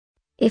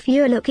If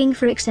you're looking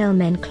for Excell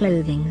men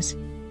clothings,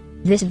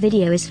 this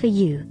video is for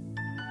you.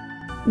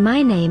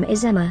 My name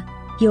is Emma,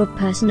 your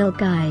personal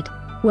guide.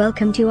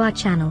 Welcome to our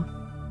channel.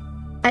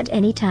 At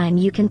any time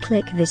you can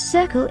click this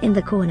circle in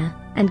the corner,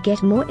 and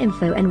get more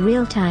info and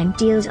real-time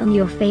deals on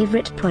your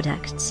favorite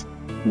products.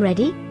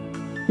 Ready?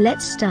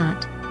 Let's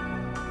start.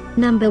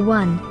 Number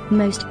 1,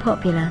 Most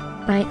Popular,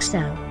 by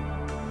Excell.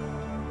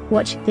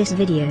 Watch this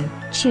video,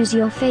 choose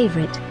your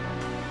favorite.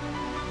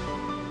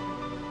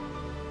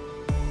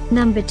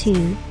 Number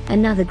 2,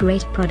 another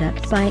great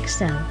product by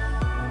Excell.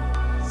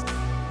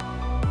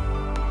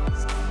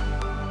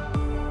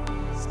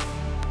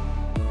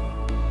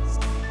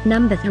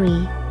 Number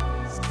 3.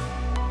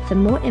 For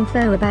more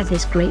info about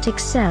this great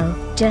Excell,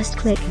 just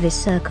click this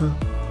circle.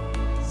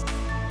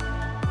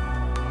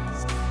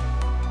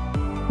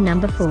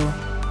 Number 4.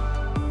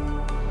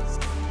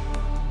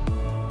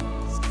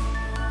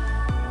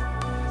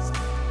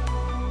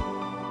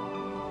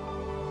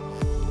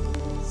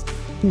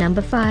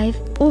 Number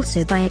 5,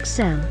 also by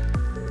Excell.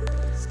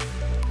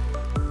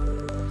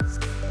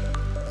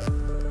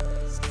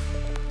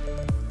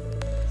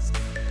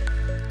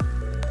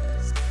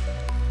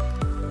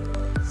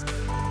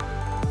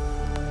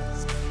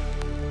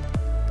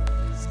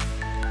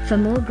 For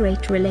more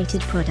great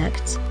related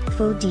products,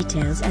 full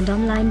details and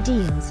online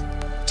deals,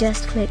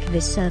 just click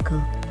this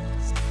circle.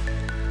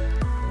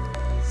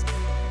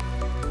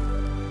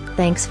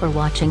 Thanks for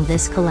watching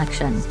this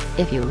collection.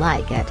 If you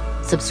like it,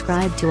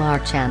 subscribe to our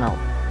channel.